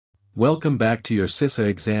Welcome back to your CISA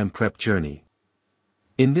exam prep journey.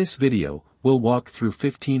 In this video, we'll walk through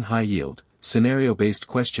 15 high-yield, scenario-based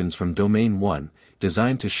questions from Domain 1,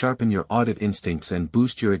 designed to sharpen your audit instincts and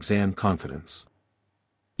boost your exam confidence.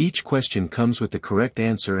 Each question comes with the correct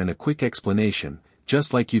answer and a quick explanation,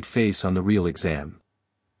 just like you'd face on the real exam.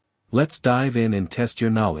 Let's dive in and test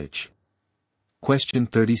your knowledge. Question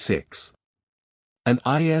 36. An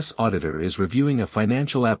IS auditor is reviewing a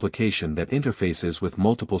financial application that interfaces with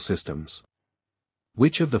multiple systems.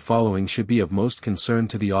 Which of the following should be of most concern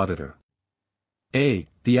to the auditor? A.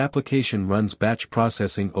 The application runs batch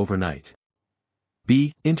processing overnight.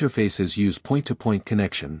 B. Interfaces use point-to-point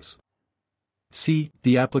connections. C.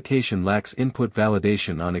 The application lacks input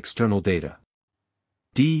validation on external data.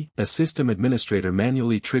 D. A system administrator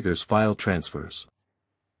manually triggers file transfers.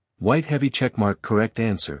 White heavy checkmark. Correct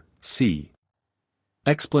answer, C.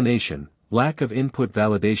 Explanation: lack of input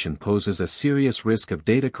validation poses a serious risk of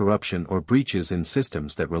data corruption or breaches in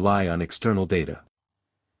systems that rely on external data.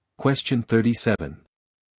 Question 37.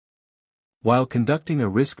 While conducting a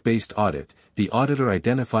risk-based audit, the auditor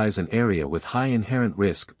identifies an area with high inherent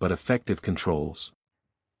risk but effective controls.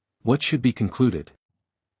 What should be concluded?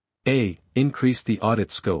 A. Increase the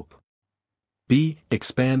audit scope. B.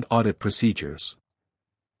 Expand audit procedures.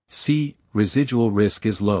 C. Residual risk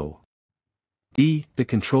is low. D. The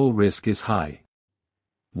control risk is high.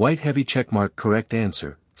 White heavy checkmark. Correct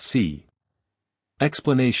answer, C.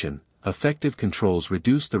 Explanation: effective controls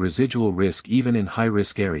reduce the residual risk even in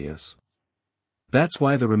high-risk areas. That's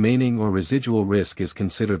why the remaining or residual risk is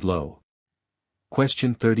considered low.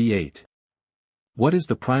 Question 38. What is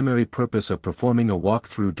the primary purpose of performing a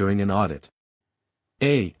walkthrough during an audit?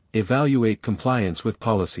 A. Evaluate compliance with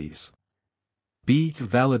policies. B.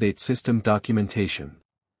 Validate system documentation.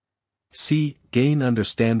 C. Gain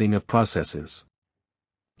understanding of processes.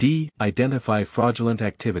 D. Identify fraudulent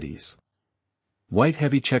activities. White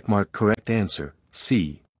heavy checkmark. Correct answer,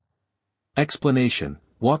 C. Explanation: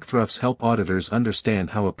 walkthroughs help auditors understand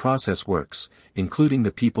how a process works, including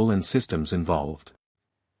the people and systems involved.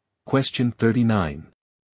 Question 39.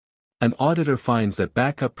 An auditor finds that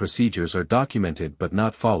backup procedures are documented but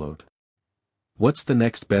not followed. What's the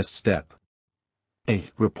next best step? A.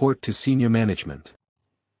 Report to senior management.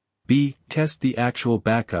 B. Test the actual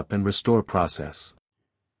backup and restore process.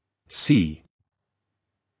 C.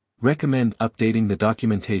 Recommend updating the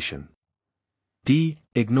documentation. D.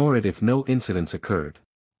 Ignore it if no incidents occurred.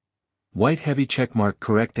 White heavy checkmark.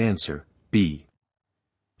 Correct answer, B.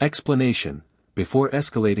 Explanation: before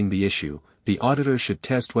escalating the issue, the auditor should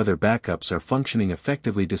test whether backups are functioning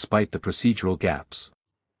effectively despite the procedural gaps.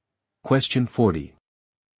 Question 40.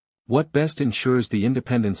 What best ensures the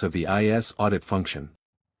independence of the IS audit function?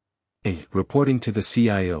 A. Reporting to the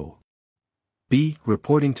CIO. B.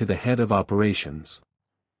 Reporting to the head of operations.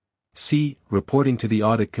 C. Reporting to the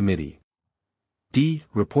audit committee. D.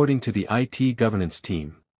 Reporting to the IT governance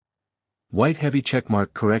team. White heavy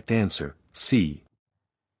checkmark. Correct answer, C.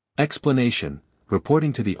 Explanation: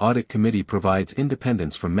 reporting to the audit committee provides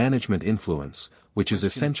independence from management influence, which is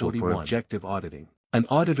essential for objective auditing. An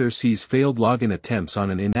auditor sees failed login attempts on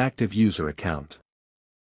an inactive user account.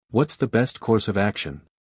 What's the best course of action?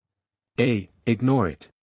 A. Ignore it.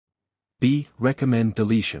 B. Recommend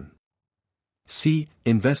deletion. C.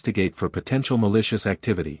 Investigate for potential malicious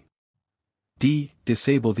activity. D.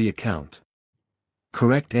 Disable the account.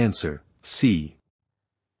 Correct answer, C.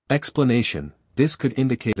 Explanation: this could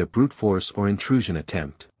indicate a brute force or intrusion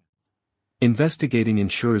attempt. Investigating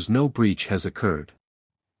ensures no breach has occurred.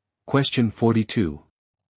 Question 42.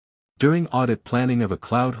 During audit planning of a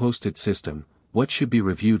cloud-hosted system, what should be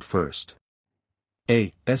reviewed first?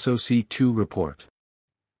 A. SOC2 report.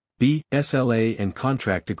 B. SLA and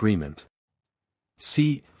contract agreement.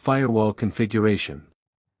 C. Firewall configuration.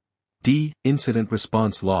 D. Incident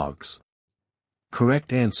response logs.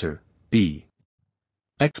 Correct answer, B.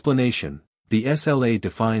 Explanation: the SLA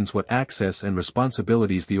defines what access and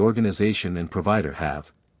responsibilities the organization and provider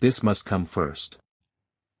have. This must come first.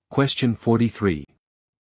 Question 43.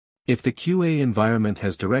 If the QA environment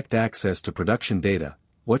has direct access to production data,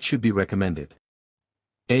 what should be recommended?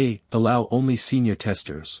 A. Allow only senior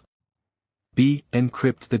testers. B.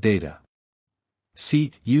 Encrypt the data.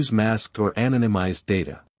 C. Use masked or anonymized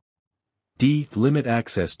data. D. Limit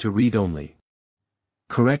access to read-only.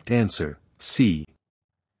 Correct answer, C.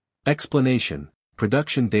 Explanation: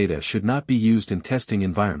 production data should not be used in testing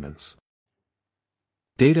environments.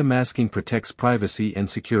 Data masking protects privacy and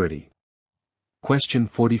security. Question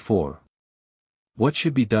 44. What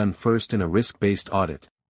should be done first in a risk-based audit?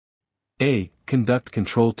 A. Conduct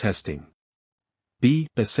control testing. B.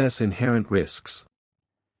 Assess inherent risks.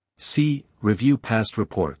 C. Review past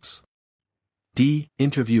reports. D.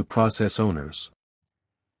 Interview process owners.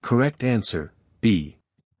 Correct answer, B.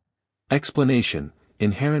 Explanation: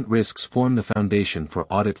 inherent risks form the foundation for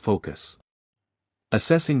audit focus.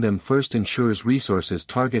 Assessing them first ensures resources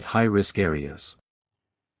target high-risk areas.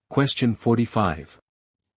 Question 45.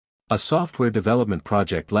 A software development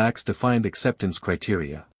project lacks defined acceptance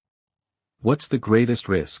criteria. What's the greatest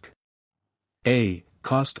risk? A.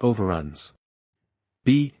 Cost overruns.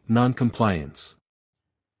 B. Non-compliance.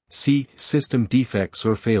 C. System defects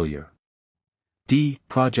or failure. D.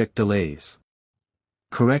 Project delays.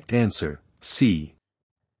 Correct answer, C.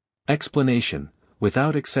 Explanation: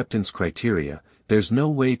 without acceptance criteria, there's no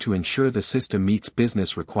way to ensure the system meets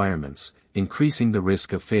business requirements, increasing the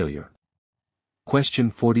risk of failure. Question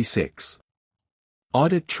 46.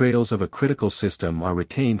 Audit trails of a critical system are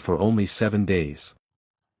retained for only 7 days.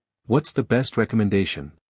 What's the best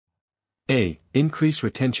recommendation? A. Increase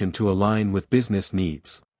retention to align with business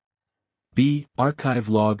needs. B. Archive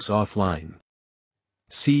logs offline.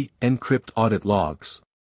 C. Encrypt audit logs.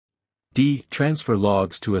 D. Transfer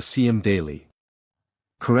logs to a CM daily.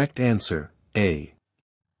 Correct answer, A.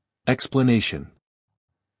 Explanation: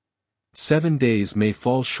 7 days may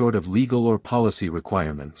fall short of legal or policy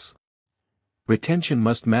requirements. Retention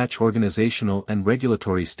must match organizational and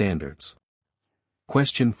regulatory standards.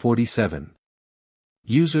 Question 47.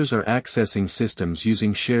 Users are accessing systems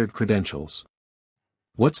using shared credentials.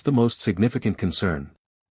 What's the most significant concern?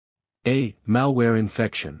 A. Malware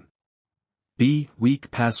infection. B. Weak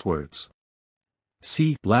passwords.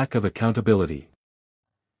 C. Lack of accountability.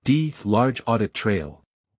 D. Large audit trail.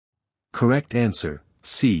 Correct answer,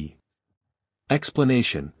 C.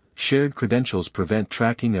 Explanation: shared credentials prevent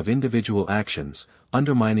tracking of individual actions,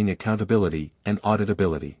 undermining accountability and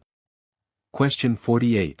auditability. Question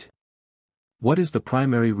 48. What is the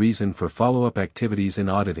primary reason for follow-up activities in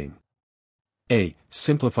auditing? A.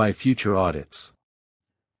 Simplify future audits.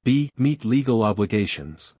 B. Meet legal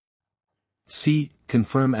obligations. C.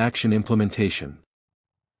 Confirm action implementation.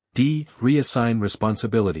 D. Reassign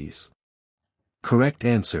responsibilities. Correct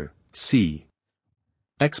answer, C.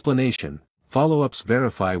 Explanation: follow-ups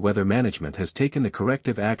verify whether management has taken the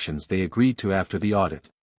corrective actions they agreed to after the audit.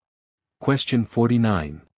 Question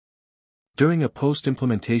 49. During a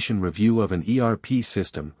post-implementation review of an ERP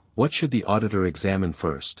system, what should the auditor examine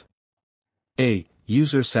first? A.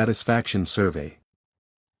 User satisfaction survey.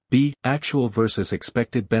 B. Actual versus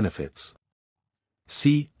expected benefits.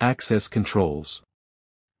 C. Access controls.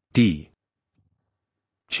 D.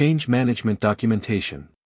 Change management documentation.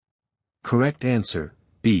 Correct answer,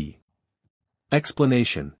 B.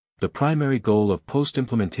 Explanation: the primary goal of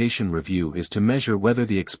post-implementation review is to measure whether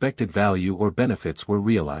the expected value or benefits were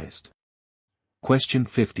realized. Question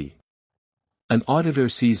 50. An auditor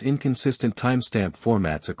sees inconsistent timestamp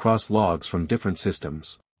formats across logs from different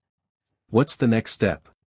systems. What's the next step?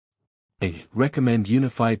 A. Recommend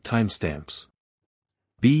unified timestamps.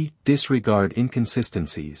 B. Disregard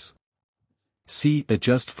inconsistencies. C.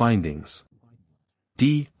 Adjust findings.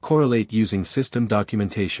 D. Correlate using system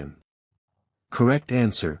documentation. Correct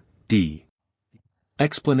answer, D.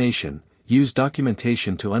 Explanation: use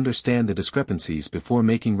documentation to understand the discrepancies before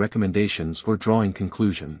making recommendations or drawing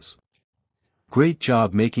conclusions. Great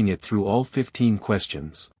job making it through all 15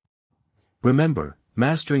 questions. Remember,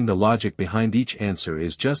 mastering the logic behind each answer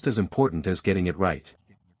is just as important as getting it right.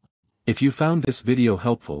 If you found this video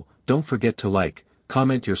helpful, don't forget to like,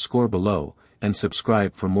 comment your score below, and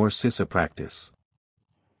subscribe for more CISA practice.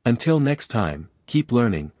 Until next time, keep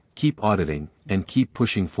learning, keep auditing, and keep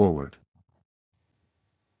pushing forward.